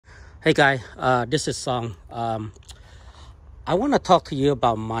Hey guy, this is Song. I want to talk to you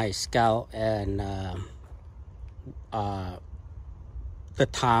about my Scout and the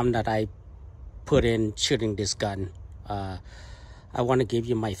time that I put in shooting this gun. I want to give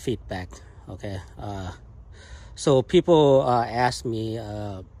you my feedback. Okay. So people ask me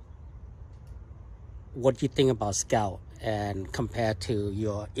what you think about Scout and compared to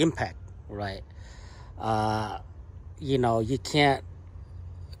your impact, right? You can't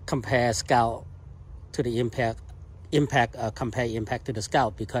compare Scout to the impact compare impact to the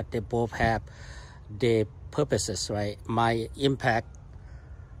Scout because they both have their purposes, right? My impact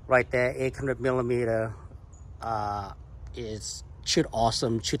right there, 800 millimeter, is shoot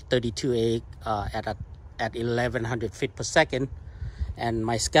awesome, shoot 32 at 1100 feet per second. And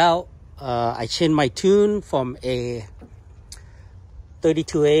my Scout, I changed my tune from a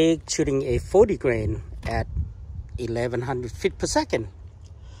 32 shooting a 40 grain at 1100 feet per second.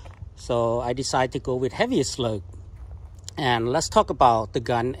 So I decided to go with heavier slug. And let's talk about the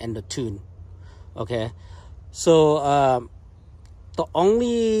gun and the tune. Okay. So the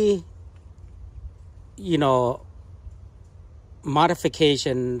only,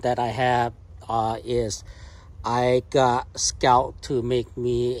 modification that I have is I got Skout to make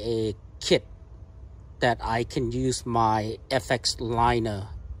me a kit that I can use my FX liner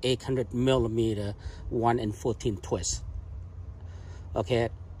 800 millimeter 1 in 14 twist. Okay.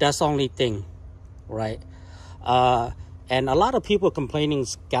 That's the only thing, right? And a lot of people complaining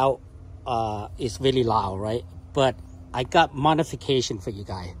Skout is really loud, right? But I got modification for you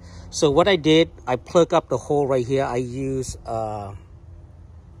guys. So what I did, I plug up the hole right here. I use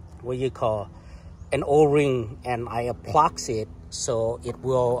what you call an O-ring, and I approx it so it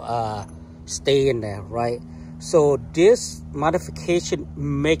will stay in there, right? So this modification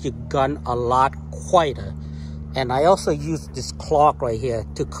make your gun a lot quieter. And I also use this clock right here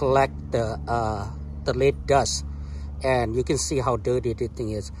to collect the lead dust, and you can see how dirty this thing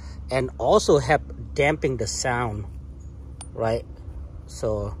is, and also help damping the sound, right?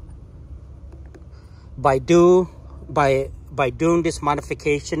 So by doing this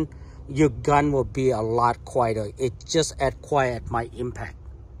modification, your gun will be a lot quieter. It just as quiet my impact.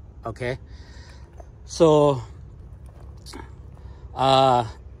 Okay, so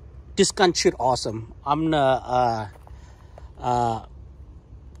this gun shoot awesome. I'm gonna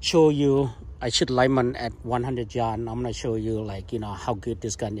show you. I shoot lineman at 100 yard. I'm gonna show you how good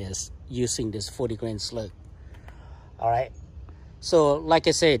this gun is using this 40 grain slug. All right. So like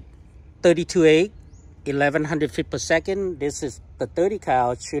I said, 32.8, 1100 feet per second. This is the 30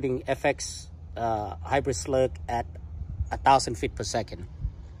 cal shooting FX hybrid slug at 1000 feet per second,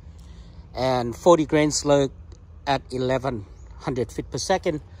 and 40 grain slug at 1100 feet per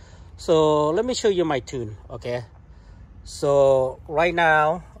second. So let me show you my tune. Okay, so right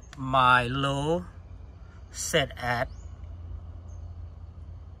now my low set at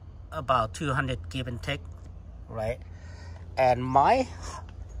about 200 give and take, right? And my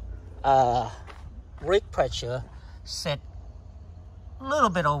rig pressure set a little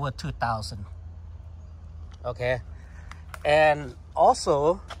bit over 2000. Okay, and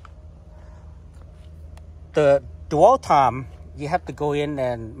also the dwell time, you have to go in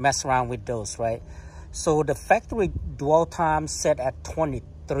and mess around with those, right? So the factory dwell time set at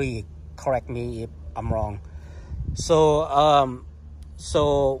 23. Correct me if I'm wrong. So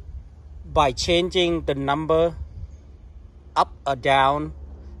so by changing the number up or down,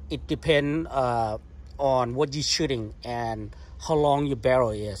 it depends on what you're shooting and how long your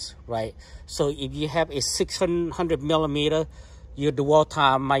barrel is, right? So if you have a 600 millimeter, your dwell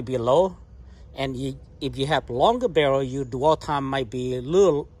time might be low, and if you have longer barrel, your dwell time might be a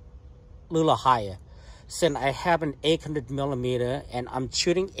little higher. Since I have an 800 millimeter and I'm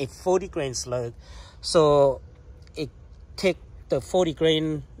shooting a 40 grain slug, so it take the 40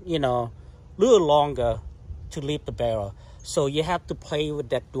 grain, little longer to leave the barrel. So you have to play with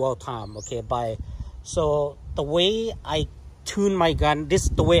that dwell time, okay? So the way I tune my gun, this is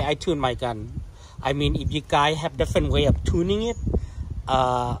the way I tune my gun. I mean, if you guys have different way of tuning it,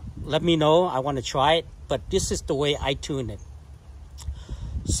 let me know. I want to try it, but this is the way I tune it.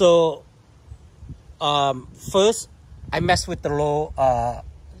 So first I mess with the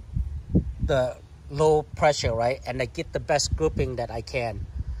low pressure, right? And I get the best grouping that I can.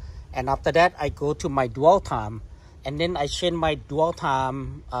 And after that, I go to my dwell time, and then I change my dwell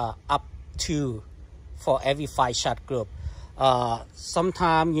time up to for every 5-shot group.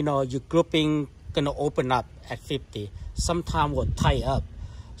 Sometimes, your grouping gonna open up at 50. Sometimes will tie up.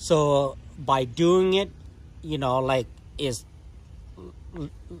 So by doing it, is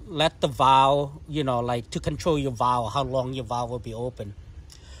let the valve, to control your valve, how long your valve will be open.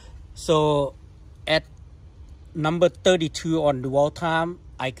 So at number 32 on dwell time,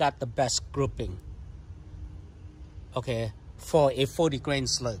 I got the best grouping, okay, for a 40 grain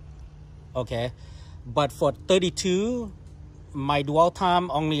slug, okay. But for 32, my dwell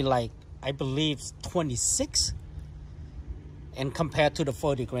time only like, I believe 26, and compared to the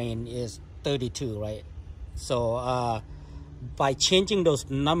 40 grain is 32, right? So by changing those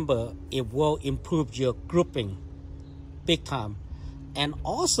number, it will improve your grouping big time. And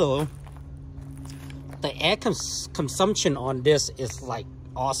also the air consumption on this is like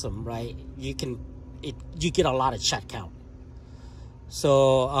awesome, right? You get a lot of shot count.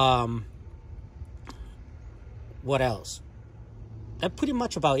 So what else? That's pretty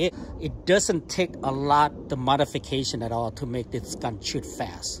much about it. It doesn't take a lot the modification at all to make this gun shoot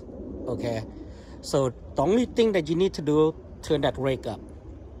fast, okay? So the only thing that you need to do, turn that rake up.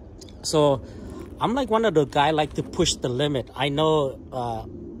 So I'm like one of the guys like to push the limit. I know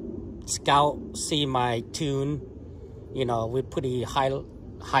Skout see my tune, you know, with pretty high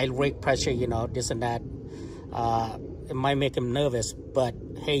rake pressure, you know, this and that. It might make him nervous, but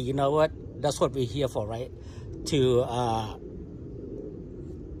hey, you know what? That's what we're here for, right? To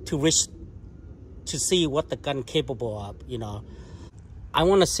see what the gun capable of, you know. I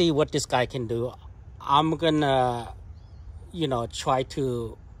want to see what this guy can do. I'm gonna, you know, try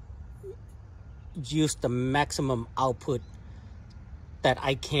to use the maximum output that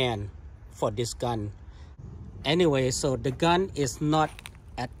I can for this gun. Anyway, so the gun is not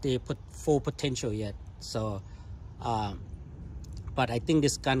at the full potential yet. So, but I think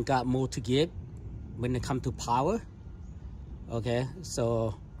this gun got more to give when it comes to power. Okay,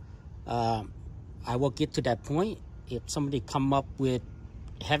 so I will get to that point. If somebody come up with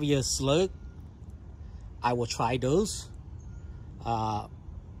heavier slug, I will try those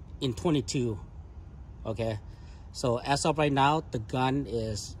in 22. Okay, so as of right now, the gun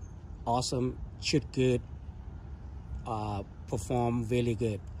is awesome, shoot good, perform really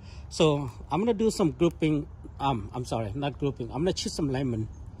good. So I'm gonna do some grouping. I'm sorry, not grouping. I'm gonna shoot some lemon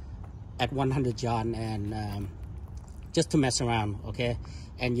at 100 yard and just to mess around, okay?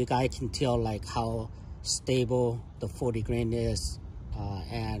 And you guys can tell like how stable the 40 grain is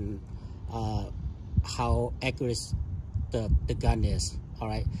and how accurate the gun is, all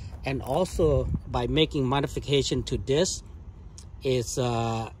right? And also by making modification to this, is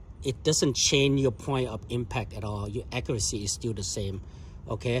it doesn't change your point of impact at all. Your accuracy is still the same,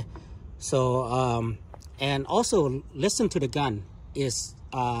 okay? So and also listen to the gun. Is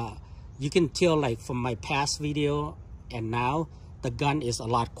you can tell like from my past video and now the gun is a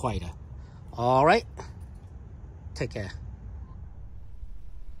lot quieter. All right, take care.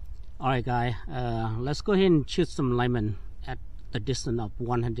 All right, guys, let's go ahead and shoot some lemon at the distance of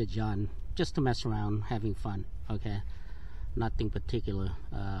 100 yards, just to mess around, having fun, okay? Nothing particular.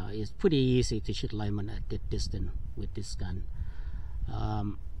 It's pretty easy to shoot lemon at that distance with this gun.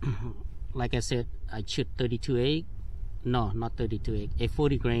 Like I said, I shoot 32.8, no, not 32.8, a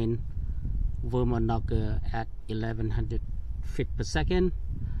 40 grain Vermont knocker at 1100 feet per second.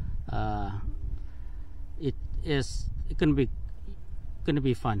 It's gonna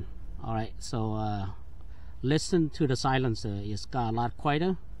be fun. All right, so listen to the silencer. It's got a lot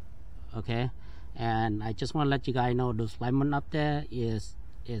quieter, okay? And I just want to let you guys know those lemon up there is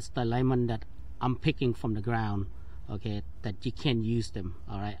the lemon that I'm picking from the ground, okay? That you can use them.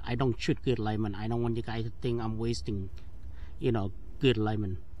 All right, I don't shoot good lemon. I don't want you guys to think I'm wasting, you know, good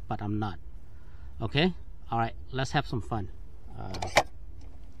lemon, but I'm not. Okay, all right, let's have some fun.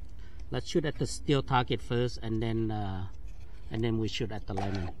 Let's shoot at the steel target first, and then we shoot at the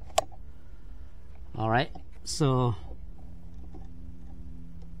lemon. All right, so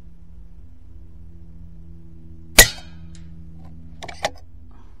it's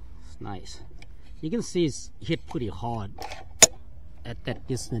nice. You can see it's hit pretty hard at that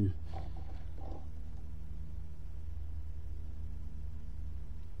distance.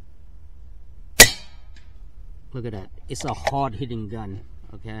 Look at that. It's a hard hitting gun.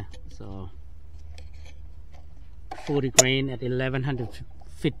 Okay, so 40 grain at 1100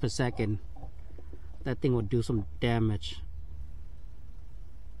 feet per second. That thing would do some damage.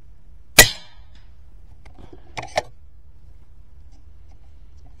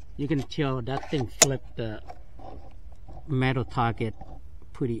 You can tell that thing flipped the metal target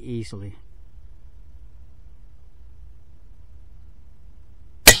pretty easily.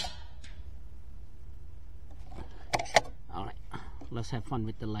 Let's have fun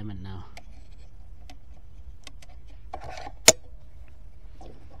with the lemon now.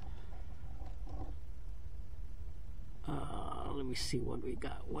 Let me see what we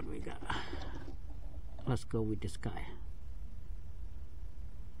got. Let's go with this guy.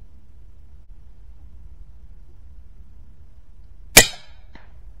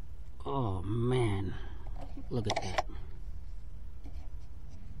 man, look at that.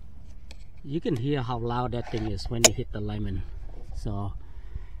 You can hear how loud that thing is when you hit the lemon. So,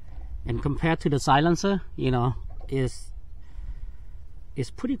 and compared to the silencer, you know, it's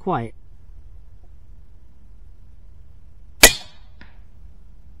pretty quiet.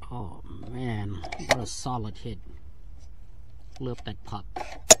 Oh man, what a solid hit. Love that pop.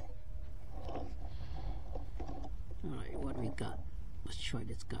 Alright, what we got? Let's try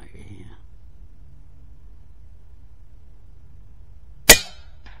this guy right here.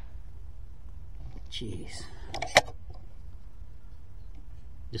 Jeez.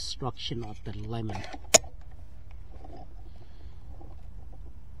 Destruction of the lemon.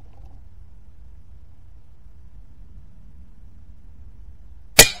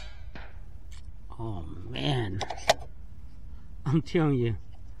 Oh man, I'm telling you,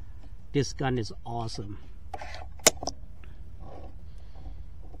 this gun is awesome.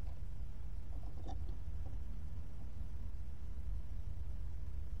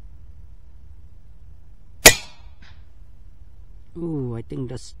 Ooh, I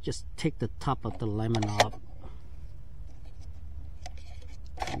think let's just take the top of the lemon off.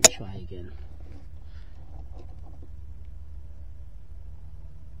 Let me try again.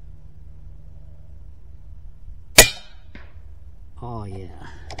 Oh yeah.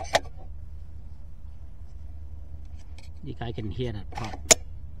 You guys can hear that pop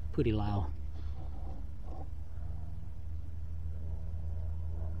pretty loud.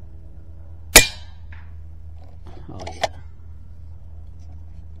 Oh yeah.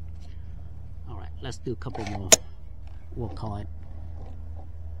 Alright, let's do a couple more. We'll call it.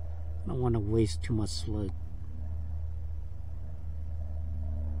 I don't want to waste too much slug.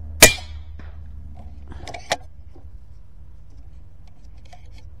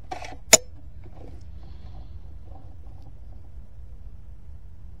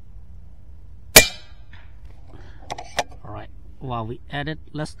 While we edit,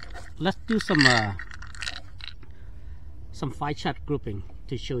 let's do some 5-shot grouping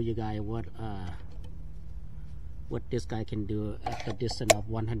to show you guys what this guy can do at the distance of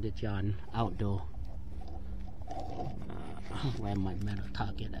 100 yards outdoor. Where my metal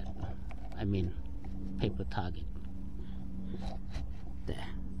target at? I mean paper target. There.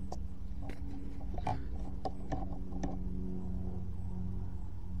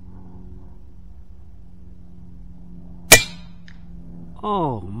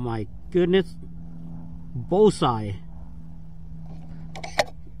 Oh my goodness, bullseye.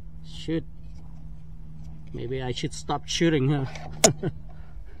 Shoot, maybe I should stop shooting, huh?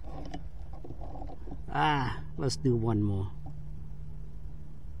 Let's do one more.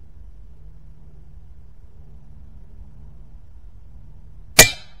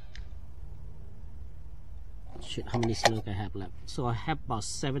 Shit, how many slugs I have left? So I have about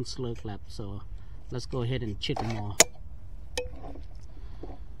 7 slugs left, so let's go ahead and shoot them all.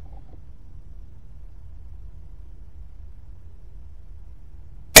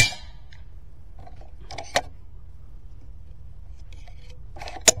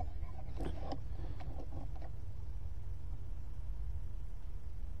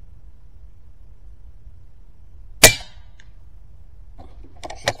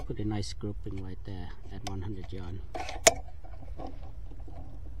 Put a nice grouping right there at 100 yards.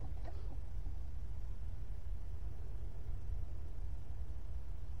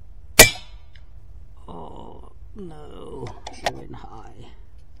 Oh no, it went high.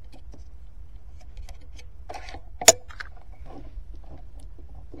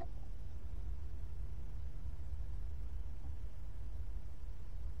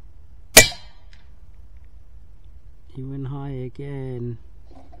 He went high again.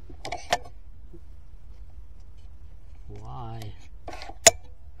 Why?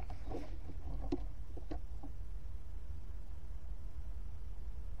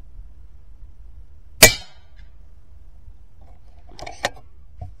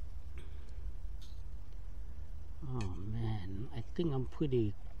 Oh man, I think I'm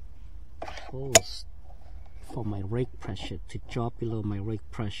pretty close for my rake pressure to drop below my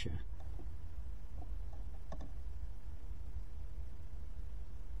rake pressure.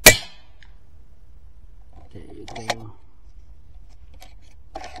 There you go.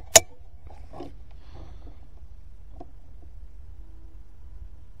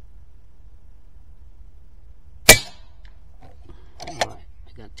 Alright,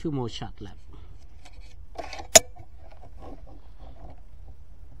 I got 2 more shots left.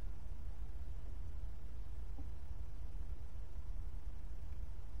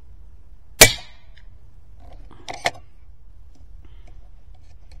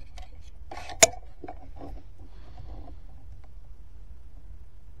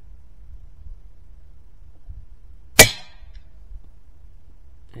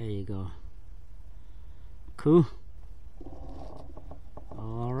 you go. Cool.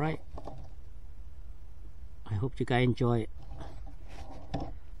 All right. I hope you guys enjoy it.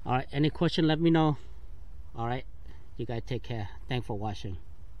 All right, any question, let me know. All right, you guys take care. Thanks for watching.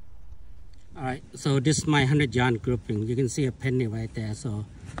 All right, so this is my 100-yard grouping. You can see a penny right there. So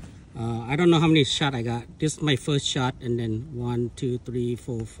I don't know how many shots I got. This is my first shot, and then 1, 2, 3,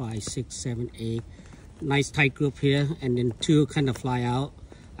 4, 5, 6, 7, 8. Nice tight group here, and then 2 kind of fly out.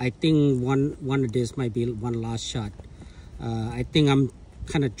 I think one of this might be one last shot. I think I'm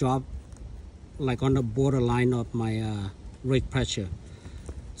kind of dropped like on the borderline of my rig pressure.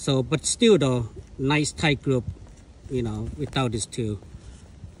 So, but still though, nice tight group, you know, without these 2.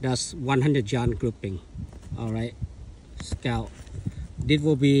 That's 100-yard grouping. All right, Skout. This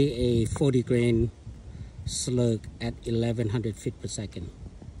will be a 40 grain slug at 1100 feet per second.